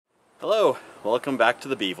Hello, welcome back to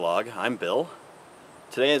the BeeVlog. I'm Bill.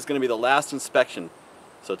 Today is going to be the last inspection.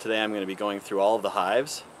 So today I'm going to be going through all of the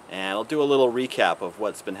hives and I'll do a little recap of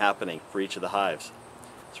what's been happening for each of the hives.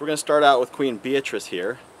 So we're going to start out with Queen Beatrice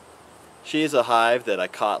here. She's a hive that I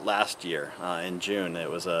caught last year in June. It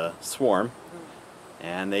was a swarm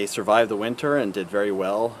and they survived the winter and did very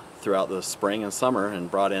well throughout the spring and summer and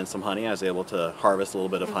brought in some honey. I was able to harvest a little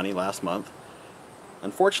bit of honey last month.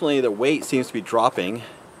 Unfortunately, the weight seems to be dropping,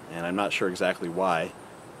 and I'm not sure exactly why.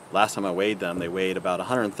 Last time I weighed them, they weighed about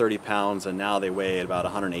 130 pounds, and now they weigh about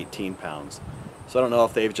 118 pounds. So I don't know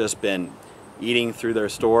if they've just been eating through their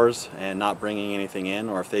stores and not bringing anything in,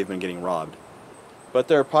 or if they've been getting robbed. But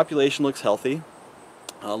their population looks healthy,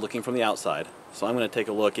 looking from the outside. So I'm going to take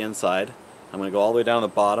a look inside. I'm going to go all the way down to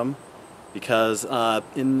the bottom, because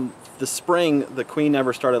in the spring, the queen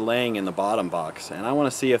never started laying in the bottom box, and I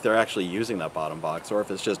want to see if they're actually using that bottom box, or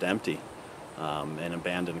if it's just empty. An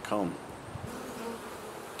abandoned comb.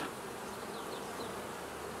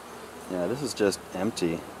 Yeah, this is just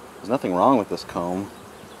empty. There's nothing wrong with this comb.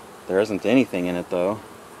 There isn't anything in it though.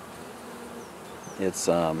 It's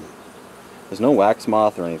there's no wax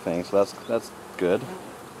moth or anything, so that's good.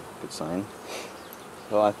 Good sign.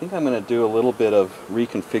 So I think I'm going to do a little bit of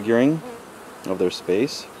reconfiguring of their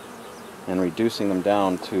space and reducing them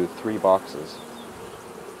down to 3 boxes.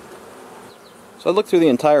 So I looked through the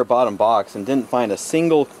entire bottom box and didn't find a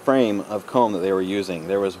single frame of comb that they were using.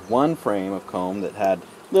 There was one frame of comb that had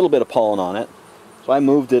a little bit of pollen on it. So I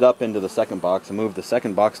moved it up into the second box and moved the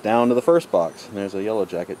second box down to the first box. And there's a yellow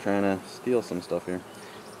jacket trying to steal some stuff here.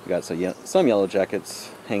 We got some yellow jackets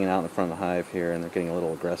hanging out in the front of the hive here, and they're getting a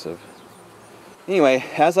little aggressive. Anyway,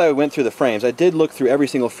 as I went through the frames, I did look through every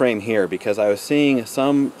single frame here because I was seeing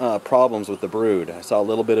some problems with the brood. I saw a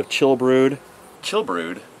little bit of chill brood. Chill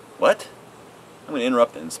brood? What? I'm going to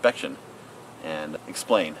interrupt the inspection and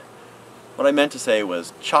explain. What I meant to say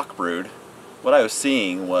was chalk brood. What I was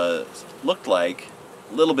seeing looked like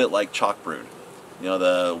a little bit like chalk brood. You know,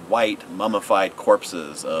 the white mummified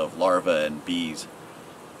corpses of larvae and bees.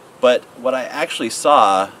 But what I actually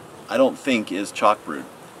saw, I don't think is chalk brood.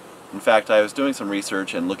 In fact, I was doing some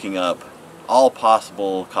research and looking up all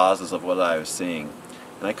possible causes of what I was seeing,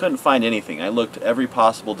 and I couldn't find anything. I looked at every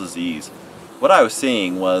possible disease. What I was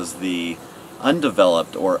seeing was the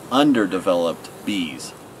undeveloped or underdeveloped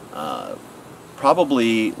bees.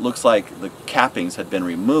 Probably looks like the cappings had been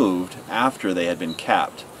removed after they had been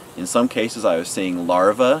capped. In some cases I was seeing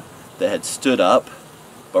larvae that had stood up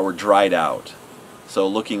but were dried out. So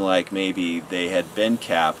looking like maybe they had been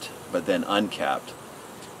capped but then uncapped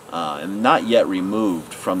and not yet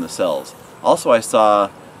removed from the cells. Also I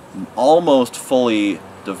saw almost fully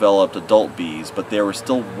developed adult bees, but they were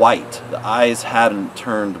still white. The eyes hadn't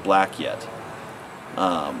turned black yet.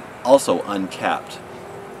 Also uncapped.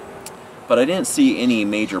 But I didn't see any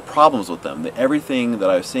major problems with them. Everything that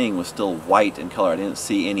I was seeing was still white in color. I didn't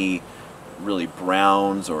see any really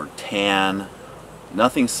browns or tan.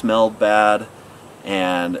 Nothing smelled bad,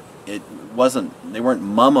 and they weren't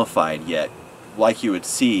mummified yet like you would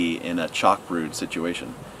see in a chalk brood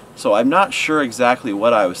situation. So I'm not sure exactly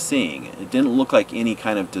what I was seeing. It didn't look like any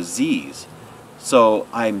kind of disease. So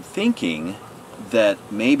I'm thinking that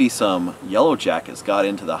maybe some yellow jackets got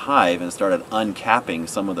into the hive and started uncapping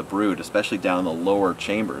some of the brood, especially down in the lower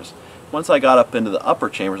chambers. Once I got up into the upper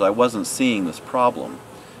chambers, I wasn't seeing this problem.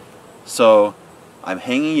 So I'm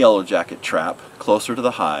hanging a yellow jacket trap closer to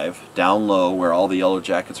the hive, down low where all the yellow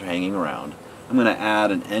jackets are hanging around. I'm going to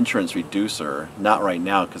add an entrance reducer, not right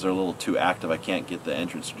now because they're a little too active. I can't get the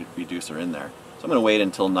entrance reducer in there. So I'm going to wait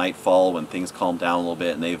until nightfall when things calm down a little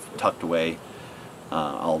bit and they've tucked away.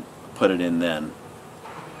 I'll put it in then.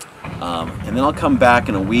 And then I'll come back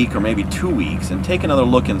in a week or maybe 2 weeks and take another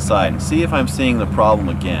look inside and see if I'm seeing the problem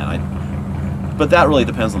again. But that really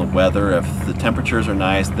depends on the weather. If the temperatures are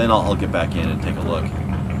nice, then I'll get back in and take a look.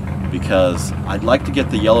 Because I'd like to get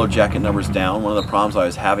the yellow jacket numbers down. One of the problems I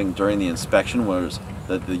was having during the inspection was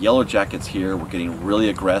that the yellow jackets here were getting really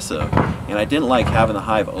aggressive. And I didn't like having the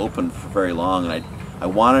hive open for very long. And I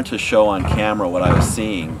wanted to show on camera what I was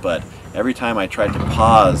seeing, but every time I tried to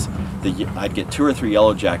pause, I'd get 2 or 3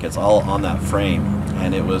 yellow jackets all on that frame,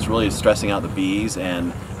 and it was really stressing out the bees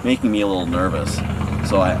and making me a little nervous.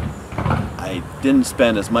 So I didn't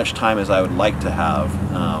spend as much time as I would like to have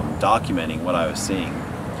documenting what I was seeing.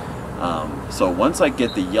 So once I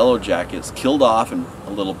get the yellow jackets killed off a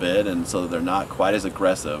little bit, and so they're not quite as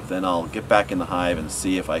aggressive, then I'll get back in the hive and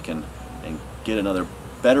see if I can get another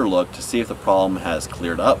better look to see if the problem has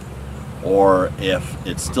cleared up, or if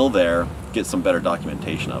it's still there, get some better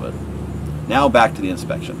documentation of it. Now back to the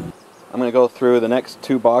inspection. I'm going to go through the next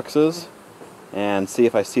 2 boxes and see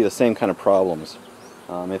if I see the same kind of problems.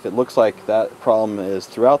 If it looks like that problem is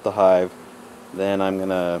throughout the hive, then I'm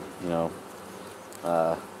gonna, you know,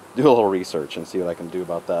 do a little research and see what I can do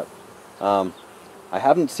about that. I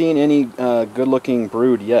haven't seen any good-looking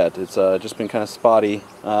brood yet. It's just been kind of spotty.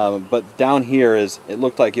 But down here it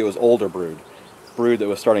looked like it was older brood that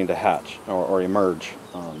was starting to hatch or emerge.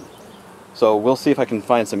 So we'll see if I can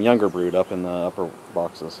find some younger brood up in the upper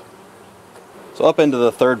boxes. So up into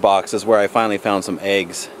the third box is where I finally found some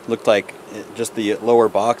eggs. Looked like just the lower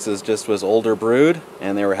boxes just was older brood,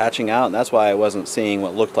 and they were hatching out, and that's why I wasn't seeing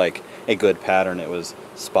what looked like a good pattern. It was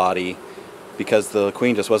spotty because the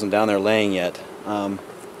queen just wasn't down there laying yet.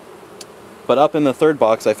 But up in the third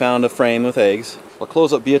box I found a frame with eggs. I'll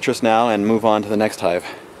close up Beatrice now and move on to the next hive.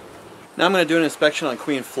 Now I'm going to do an inspection on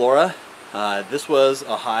Queen Flora. This was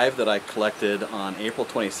a hive that I collected on April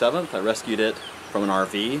 27th. I rescued it from an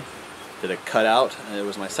RV. Did a cutout. It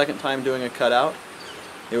was my second time doing a cutout.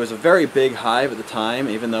 It was a very big hive at the time.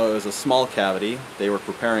 Even though it was a small cavity, they were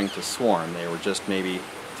preparing to swarm. They were just maybe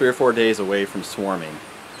 3 or 4 days away from swarming.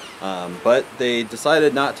 But they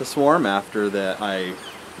decided not to swarm after that. I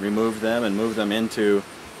removed them and moved them into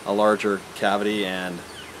a larger cavity, and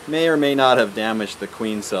may or may not have damaged the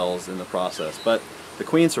queen cells in the process. But the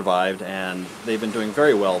queen survived, and they've been doing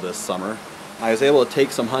very well this summer. I was able to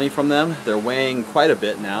take some honey from them. They're weighing quite a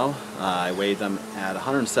bit now. I weighed them at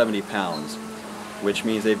 170 pounds, which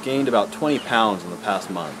means they've gained about 20 pounds in the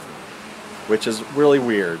past month, which is really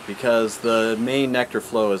weird because the main nectar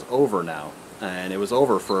flow is over now, and it was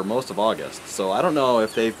over for most of August. So I don't know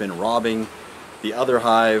if they've been robbing the other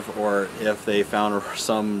hive or if they found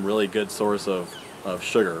some really good source of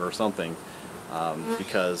sugar or something,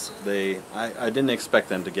 because I didn't expect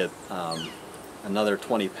them to get another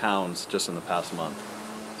 20 pounds just in the past month.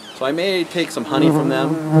 So I may take some honey from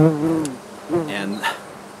them, and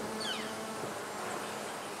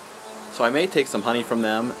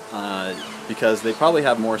because they probably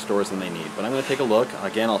have more stores than they need. But I'm going to take a look.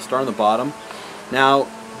 Again, I'll start on the bottom. Now,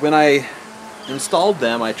 when I installed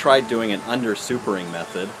them, I tried doing an under-supering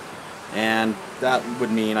method, and that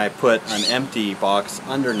would mean I put an empty box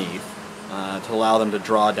underneath to allow them to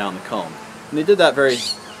draw down the comb. And they did that very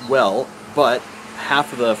well, but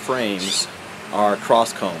half of the frames are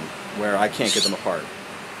cross-combed where I can't get them apart.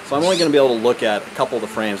 So I'm only going to be able to look at a couple of the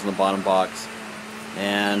frames in the bottom box,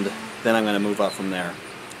 and then I'm going to move up from there.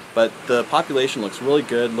 But the population looks really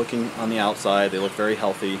good looking on the outside. They look very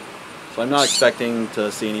healthy. So I'm not expecting to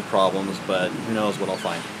see any problems, but who knows what I'll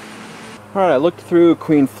find. Alright, I looked through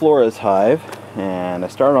Queen Flora's hive, and I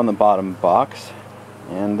started on the bottom box,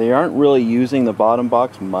 and they aren't really using the bottom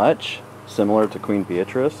box much, similar to Queen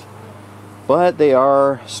Beatrice, but they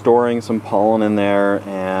are storing some pollen in there,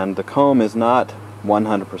 and the comb is not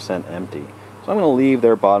 100% empty. So I'm going to leave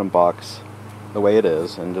their bottom box the way it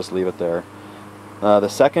is and just leave it there. The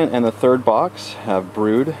second and the third box have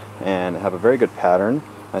brood and have a very good pattern.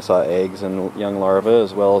 I saw eggs and young larvae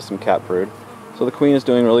as well as some cat brood. So the queen is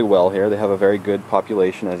doing really well here. They have a very good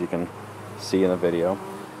population, as you can see in the video.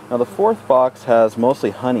 Now the fourth box has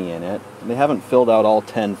mostly honey in it. They haven't filled out all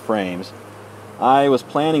 10 frames. I was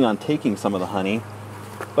planning on taking some of the honey,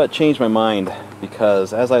 but changed my mind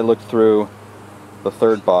because as I looked through the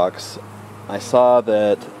third box, I saw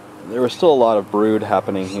that there was still a lot of brood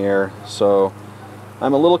happening here. So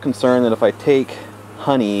I'm a little concerned that if I take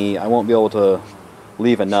honey, I won't be able to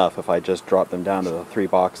leave enough if I just drop them down to the 3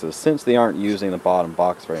 boxes, since they aren't using the bottom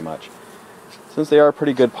box very much. Since they are a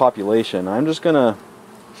pretty good population, I'm just going to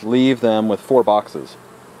leave them with 4 boxes.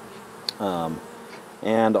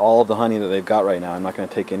 And all of the honey that they've got right now, I'm not going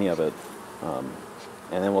to take any of it.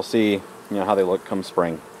 And then we'll see, how they look come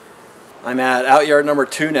spring. I'm at outyard number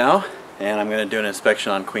 2 now, and I'm going to do an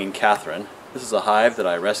inspection on Queen Catherine. This is a hive that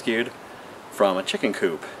I rescued from a chicken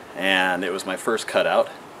coop, and it was my first cutout.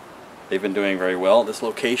 They've been doing very well at this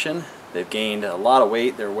location. They've gained a lot of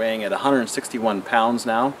weight. They're weighing at 161 pounds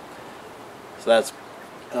now. So that's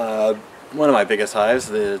one of my biggest hives.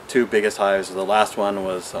 The 2 biggest hives, the last one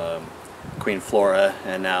was Queen Flora,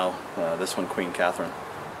 and now this one, Queen Catherine.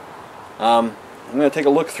 I'm going to take a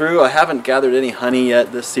look through. I haven't gathered any honey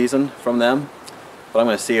yet this season from them, but I'm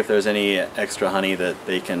going to see if there's any extra honey that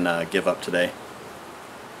they can give up today.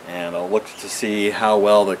 And I'll look to see how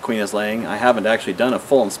well the queen is laying. I haven't actually done a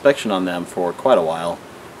full inspection on them for quite a while.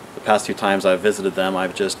 The past 2 times I've visited them,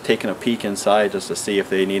 I've just taken a peek inside just to see if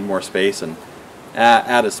they need more space and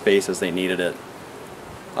added space as they needed it.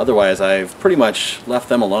 Otherwise, I've pretty much left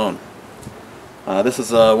them alone. This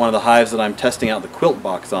is one of the hives that I'm testing out the quilt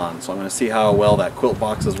box on, so I'm going to see how well that quilt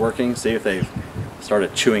box is working, see if they've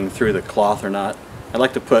started chewing through the cloth or not. I'd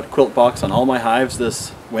like to put quilt box on all my hives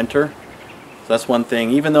this winter, so that's one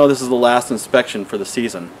thing. Even though this is the last inspection for the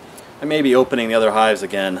season, I may be opening the other hives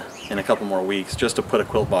again in a couple more weeks just to put a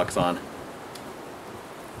quilt box on.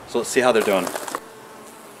 So let's see how they're doing.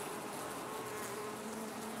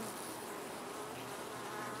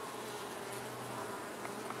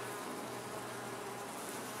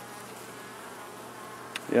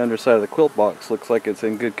 The underside of the quilt box looks like it's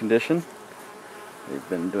in good condition. They've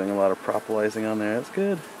been doing a lot of propolizing on there. That's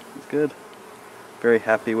good. It's good. Very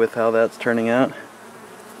happy with how that's turning out.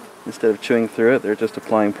 Instead of chewing through it, they're just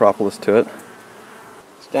applying propolis to it.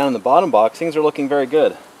 So down in the bottom box, things are looking very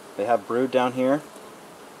good. They have brood down here.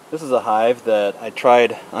 This is a hive that I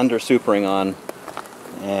tried under supering on,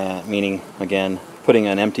 meaning again putting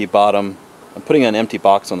an empty box on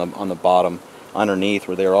the bottom underneath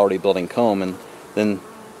where they were already building comb, and then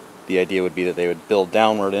the idea would be that they would build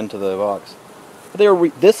downward into the box.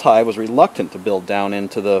 But this hive was reluctant to build down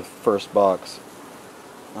into the first box.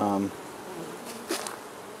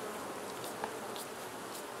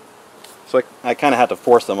 So I kind of had to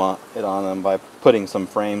force it on them by putting some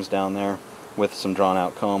frames down there with some drawn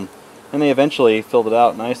out comb. And they eventually filled it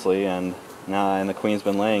out nicely, and the queen's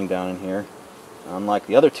been laying down in here. Unlike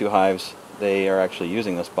the other two hives, they are actually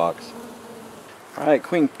using this box. Alright,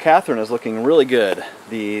 Queen Catherine is looking really good.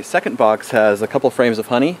 The second box has a couple frames of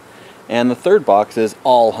honey, and the third box is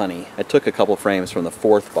all honey. I took a couple frames from the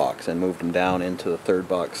fourth box and moved them down into the third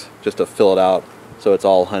box just to fill it out so it's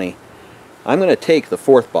all honey. I'm going to take the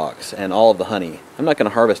fourth box and all of the honey. I'm not going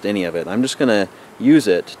to harvest any of it. I'm just going to use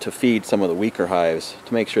it to feed some of the weaker hives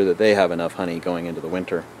to make sure that they have enough honey going into the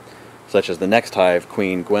winter. Such as the next hive,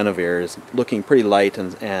 Queen Guinevere, is looking pretty light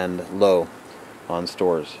and low on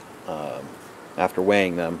stores after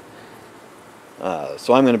weighing them.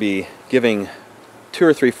 So I'm going to be giving 2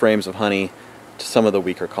 or 3 frames of honey to some of the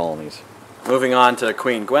weaker colonies. Moving on to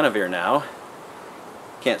Queen Guinevere now.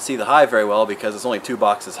 Can't see the hive very well because it's only 2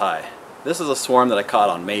 boxes high. This is a swarm that I caught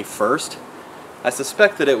on May 1st. I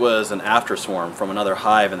suspect that it was an after swarm from another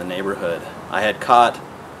hive in the neighborhood. I had caught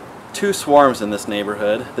 2 swarms in this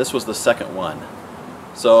neighborhood. This was the second one.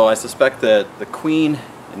 So I suspect that the queen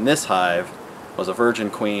in this hive was a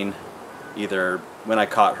virgin queen, either when I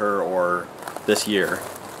caught her or this year.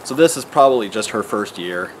 So this is probably just her first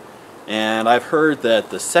year. And I've heard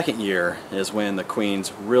that the second year is when the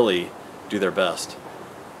queens really do their best.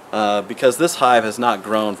 Because this hive has not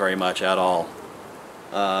grown very much at all.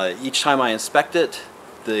 Each time I inspect it,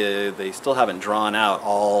 they still haven't drawn out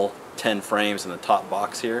all 10 frames in the top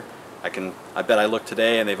box here. I bet I looked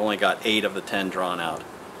today and they've only got 8 of the 10 drawn out.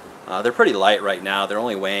 They're pretty light right now. They're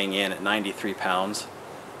only weighing in at 93 pounds.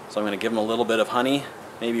 So I'm going to give them a little bit of honey,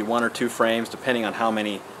 maybe 1 or 2 frames, depending on how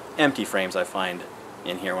many empty frames I find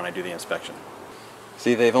in here when I do the inspection.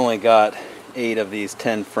 See, they've only got 8 of these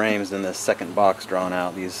 10 frames in this second box drawn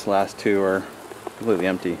out. These last 2 are completely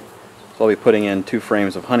empty. So I'll be putting in 2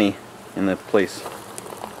 frames of honey in the place.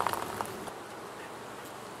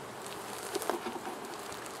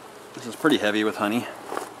 This is pretty heavy with honey.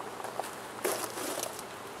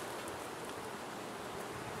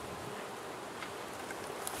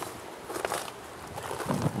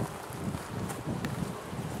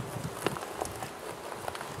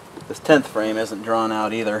 This 10th frame isn't drawn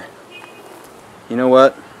out either. You know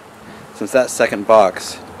what? Since that second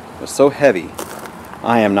box was so heavy,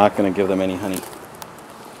 I am not going to give them any honey.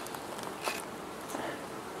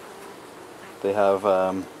 They have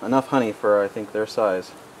enough honey for, I think, their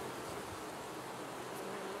size.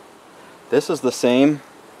 This is the same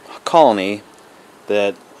colony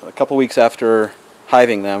that a couple weeks after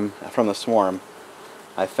hiving them from the swarm,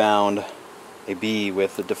 I found a bee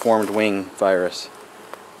with the deformed wing virus.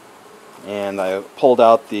 And I pulled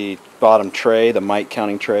out the bottom tray, the mite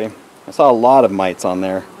counting tray. I saw a lot of mites on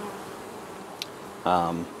there.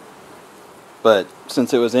 But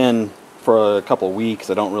since it was in for a couple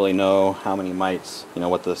weeks, I don't really know how many mites,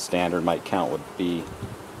 what the standard mite count would be.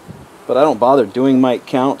 But I don't bother doing mite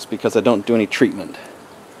counts because I don't do any treatment.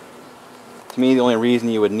 To me, the only reason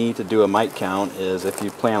you would need to do a mite count is if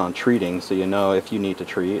you plan on treating, so you know if you need to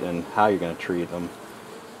treat and how you're going to treat them.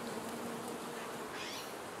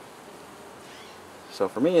 So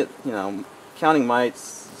for me, counting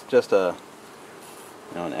mites is just an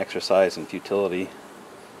exercise in futility.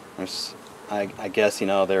 I guess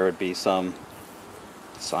there would be some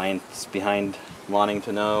science behind wanting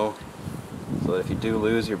to know, so that if you do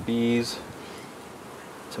lose your bees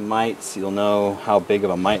to mites, you'll know how big of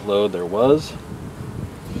a mite load there was.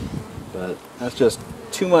 But that's just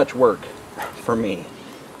too much work for me.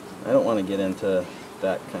 I don't want to get into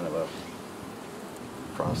that kind of a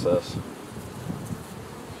process.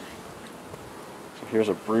 Here's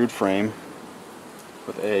a brood frame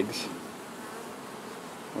with eggs.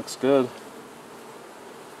 Looks good.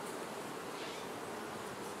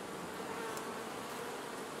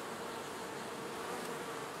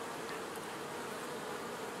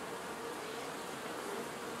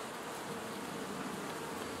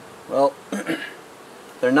 Well,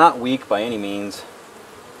 they're not weak by any means.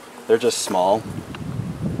 They're just small,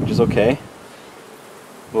 which is okay.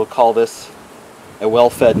 We'll call this a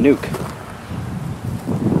well-fed nuke.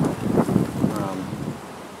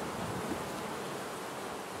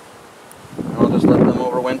 I'll just let them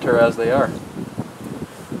overwinter as they are.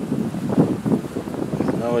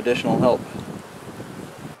 With no additional help.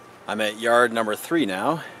 I'm at yard number 3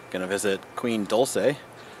 now. Gonna visit Queen Dulce.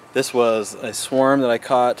 This was a swarm that I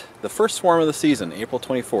caught, the first swarm of the season, April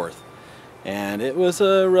 24th. And it was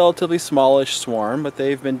a relatively smallish swarm, but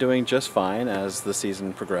they've been doing just fine as the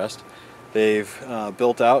season progressed. They've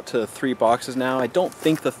built out to 3 boxes now. I don't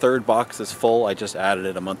think the 3rd box is full. I just added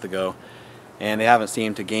it a month ago. And they haven't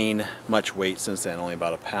seemed to gain much weight since then, only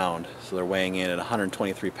about a pound. So they're weighing in at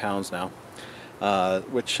 123 pounds now,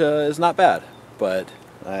 which is not bad, but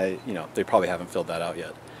they probably haven't filled that out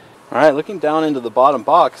yet. Alright, looking down into the bottom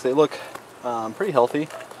box, they look pretty healthy.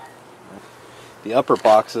 The upper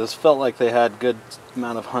boxes felt like they had good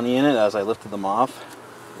amount of honey in it as I lifted them off.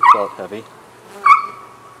 It felt heavy.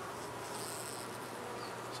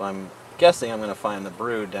 So I'm guessing I'm going to find the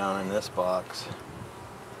brood down in this box.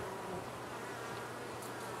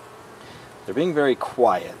 They're being very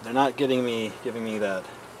quiet. They're not giving me that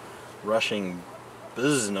rushing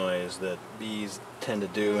buzz noise that bees tend to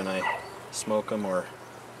do when I smoke them or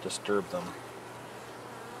disturb them.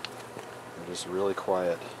 They're just really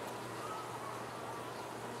quiet.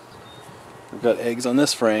 We've got eggs on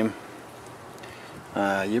this frame.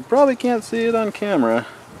 You probably can't see it on camera,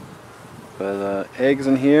 but eggs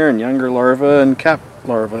in here and younger larvae and cap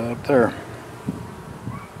larvae up there.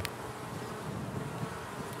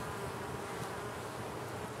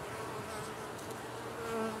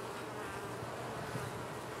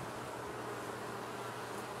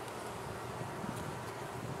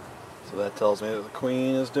 So that tells me that the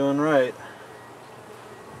queen is doing right.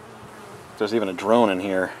 There's even a drone in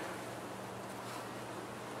here.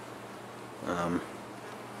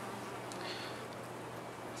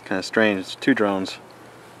 It's kind of strange. It's 2 drones.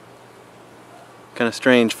 Kind of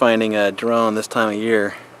strange finding a drone this time of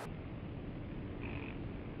year.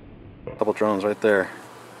 A couple drones right there.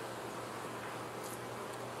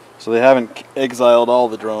 So they haven't exiled all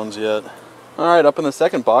the drones yet. Alright, up in the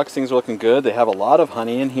second box, things are looking good. They have a lot of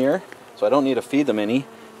honey in here, so I don't need to feed them any.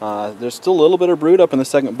 There's still a little bit of brood up in the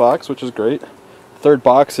second box, which is great. Third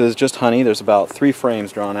box is just honey. There's about 3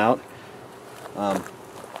 frames drawn out.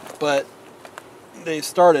 But they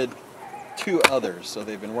started 2 others, so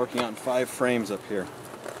they've been working on 5 frames up here.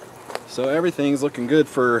 So everything's looking good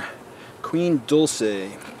for Queen Dulce.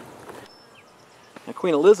 Now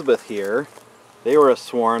Queen Elizabeth here, they were a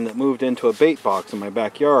swarm that moved into a bait box in my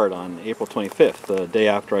backyard on April 25th, the day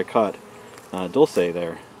after I caught Dulce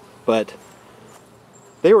there. But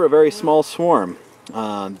they were a very small swarm,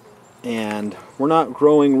 and we're not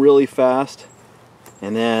growing really fast.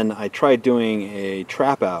 And then I tried doing a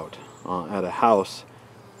trap out at a house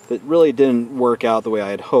that really didn't work out the way I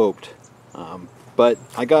had hoped. But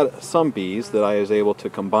I got some bees that I was able to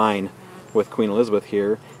combine with Queen Elizabeth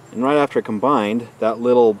here. And right after I combined, that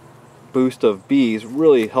little boost of bees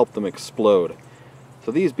really helped them explode.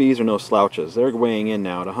 So these bees are no slouches. They're weighing in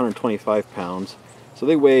now at 125 pounds. So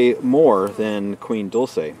they weigh more than Queen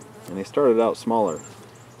Dulce. And they started out smaller.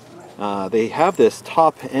 They have this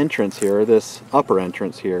top entrance here, this upper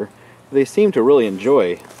entrance here. They seem to really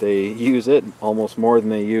enjoy. They use it almost more than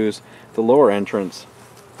they use the lower entrance.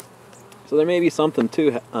 So there may be something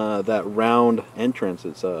to that round entrance.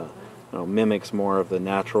 It's mimics more of the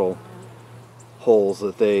natural holes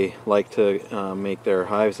that they like to make their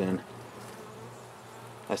hives in,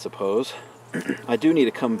 I suppose. I do need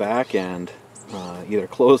to come back and either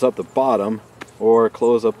close up the bottom or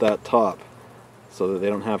close up that top, so that they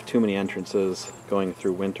don't have too many entrances going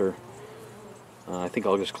through winter. I think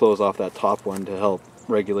I'll just close off that top one to help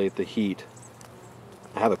regulate the heat.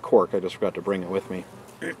 I have a cork, I just forgot to bring it with me.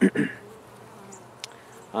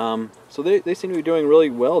 So they seem to be doing really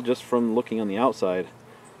well just from looking on the outside.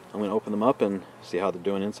 I'm going to open them up and see how they're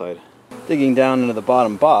doing inside. Digging down into the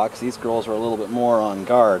bottom box, these girls are a little bit more on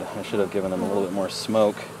guard. I should have given them a little bit more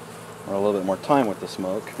smoke, or a little bit more time with the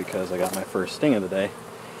smoke, because I got my first sting of the day.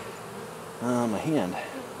 My hand.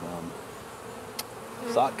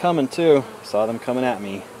 Saw it coming too. Saw them coming at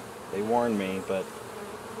me. They warned me, but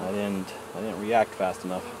I didn't react fast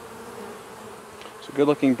enough. It's a good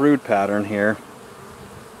looking brood pattern here.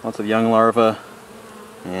 Lots of young larvae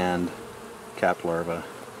and capped larvae.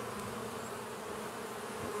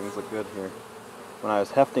 Things look good here. When I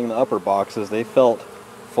was hefting the upper boxes, they felt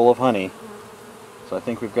full of honey. So I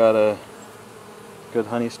think we've got a good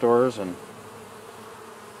honey stores and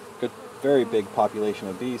good, very big population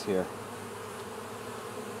of bees here.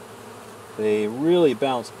 They really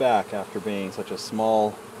bounced back after being such a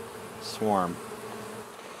small swarm.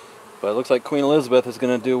 But it looks like Queen Elizabeth is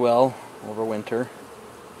going to do well over winter.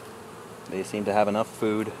 They seem to have enough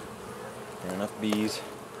food and enough bees,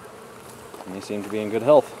 and they seem to be in good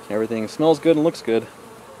health. Everything smells good and looks good.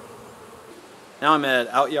 Now I'm at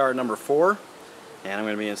Outyard number 4, and I'm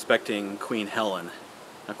going to be inspecting Queen Helen.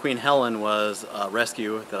 Now, Queen Helen was a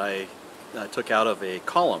rescue that I took out of a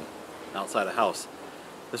column outside a house.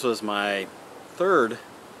 This was my 3rd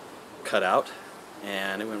cutout,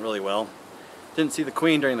 and it went really well. Didn't see the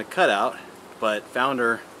queen during the cutout, but found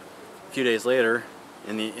her a few days later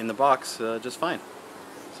in the box just fine.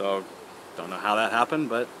 So don't know how that happened,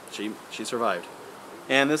 but she survived.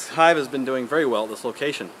 And this hive has been doing very well at this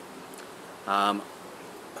location. A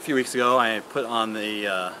few weeks ago I put on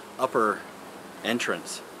the upper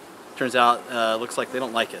entrance. Turns out looks like they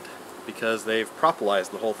don't like it because they've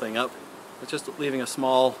propolized the whole thing up. It's just leaving a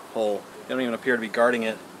small hole. They don't even appear to be guarding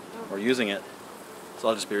it or using it, so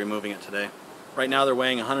I'll just be removing it today. Right now they're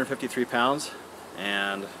weighing 153 pounds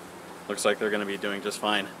and looks like they're going to be doing just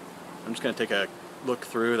fine. I'm just going to take a look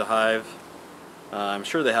through the hive. I'm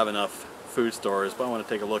sure they have enough food stores, but I want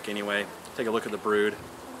to take a look anyway. Take a look at the brood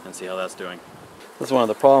and see how that's doing. This is one of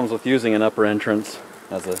the problems with using an upper entrance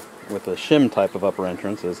with a shim type of upper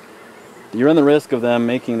entrance is you run the risk of them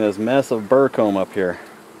making this mess of burr comb up here.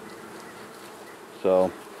 So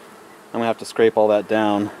I'm going to have to scrape all that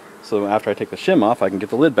down so after I take the shim off I can get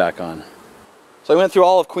the lid back on. So I went through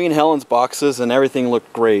all of Queen Helen's boxes and everything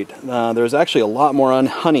looked great. There's actually a lot more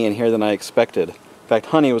honey in here than I expected. In fact,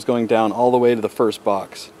 honey was going down all the way to the first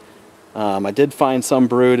box. I did find some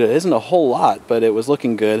brood. It isn't a whole lot, but it was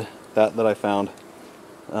looking good, that I found.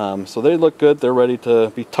 So they look good. They're ready to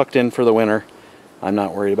be tucked in for the winter. I'm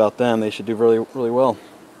not worried about them. They should do really, really well.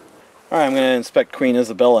 Alright, I'm going to inspect Queen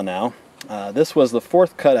Isabella now. This was the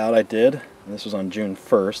 4th cutout I did. And this was on June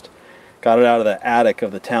 1st. Got it out of the attic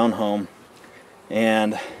of the townhome.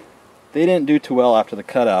 And they didn't do too well after the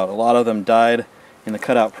cutout. A lot of them died in the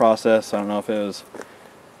cutout process. I don't know if it was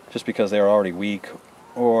just because they were already weak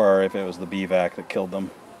or if it was the BeeVlog that killed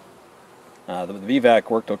them. The BeeVlog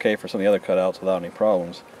worked okay for some of the other cutouts without any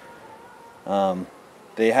problems.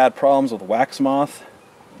 They had problems with wax moth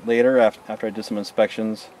later after I did some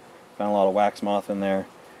inspections. Found a lot of wax moth in there.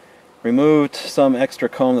 Removed some extra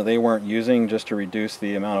comb that they weren't using just to reduce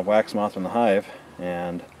the amount of wax moth in the hive,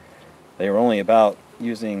 and they were only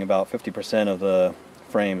using about 50% of the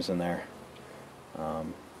frames in there.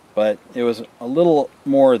 But it was a little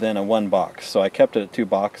more than a 1 box, so I kept it at 2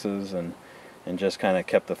 boxes and just kind of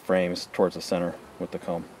kept the frames towards the center with the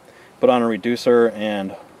comb. Put on a reducer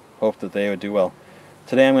and hoped that they would do well.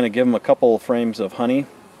 Today I'm going to give them a couple frames of honey,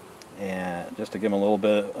 and just to give them a little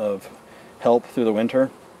bit of help through the winter.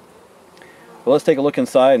 But let's take a look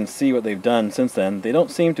inside and see what they've done since then. They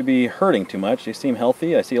don't seem to be hurting too much. They seem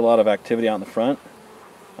healthy. I see a lot of activity out in the front.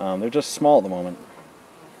 They're just small at the moment.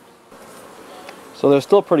 So they're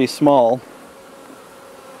still pretty small,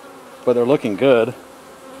 but they're looking good.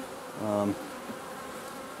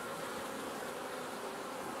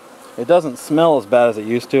 It doesn't smell as bad as it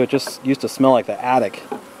used to. It just used to smell like the attic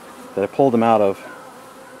that I pulled them out of.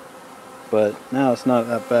 But now it's not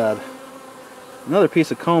that bad. Another piece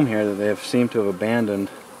of comb here that they seemed to have abandoned.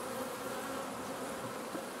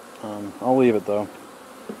 I'll leave it though.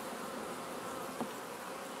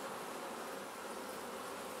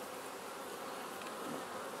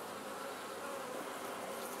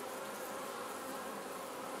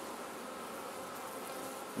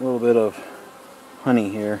 A little bit of honey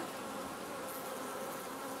here.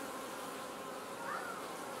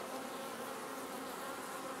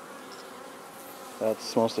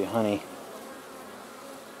 That's mostly honey.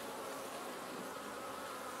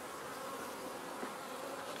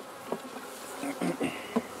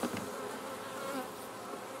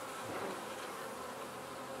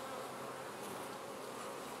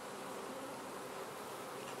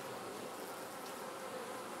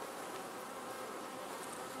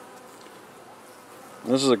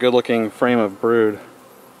 This is a good looking frame of brood.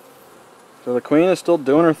 So the queen is still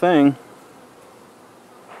doing her thing.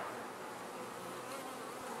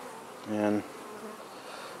 And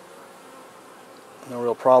no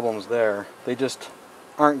real problems there. They just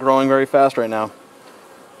aren't growing very fast right now. I'm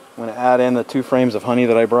going to add in the 2 frames of honey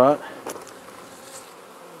that I brought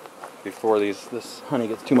before this honey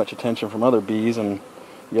gets too much attention from other bees and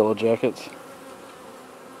yellow jackets.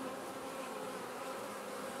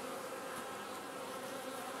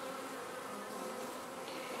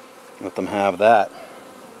 Let them have that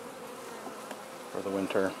for the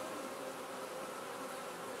winter.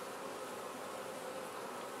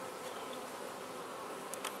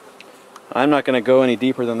 I'm not going to go any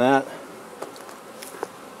deeper than that.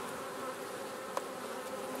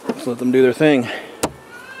 Just let them do their thing.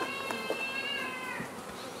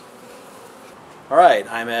 Alright,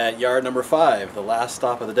 I'm at yard number 5, the last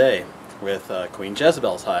stop of the day, with Queen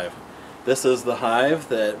Jezebel's hive. This is the hive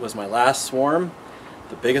that was my last swarm,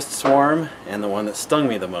 the biggest swarm, and the one that stung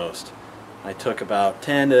me the most. I took about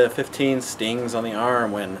 10 to 15 stings on the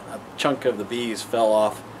arm when a chunk of the bees fell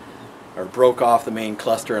off, or broke off the main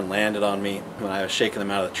cluster and landed on me when I was shaking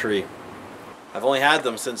them out of the tree. I've only had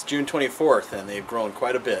them since June 24th, and they've grown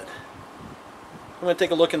quite a bit. I'm going to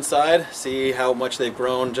take a look inside, see how much they've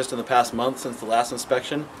grown just in the past month since the last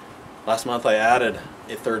inspection. Last month I added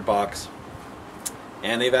a 3rd box,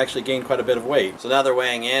 and they've actually gained quite a bit of weight. So now they're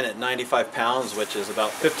weighing in at 95 pounds, which is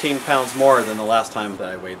about 15 pounds more than the last time that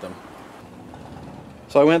I weighed them.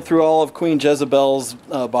 So I went through all of Queen Jezebel's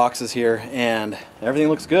boxes here, and everything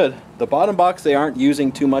looks good. The bottom box they aren't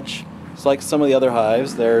using too much. It's like some of the other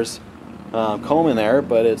hives. There's comb in there,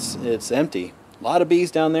 but it's empty. A lot of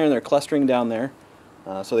bees down there, and they're clustering down there.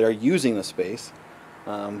 So they are using the space.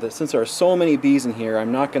 Since there are so many bees in here,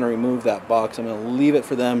 I'm not going to remove that box. I'm going to leave it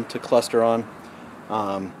for them to cluster on.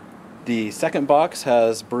 The 2nd box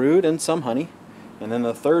has brood and some honey, and then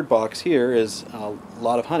the 3rd box here is a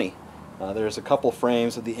lot of honey. There's a couple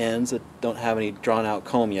frames at the ends that don't have any drawn out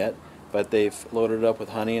comb yet, but they've loaded it up with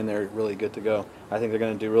honey and they're really good to go. I think they're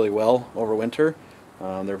going to do really well over winter.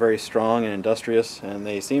 They're very strong and industrious, and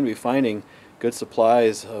they seem to be finding good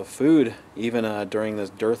supplies of food even during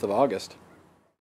this dearth of August.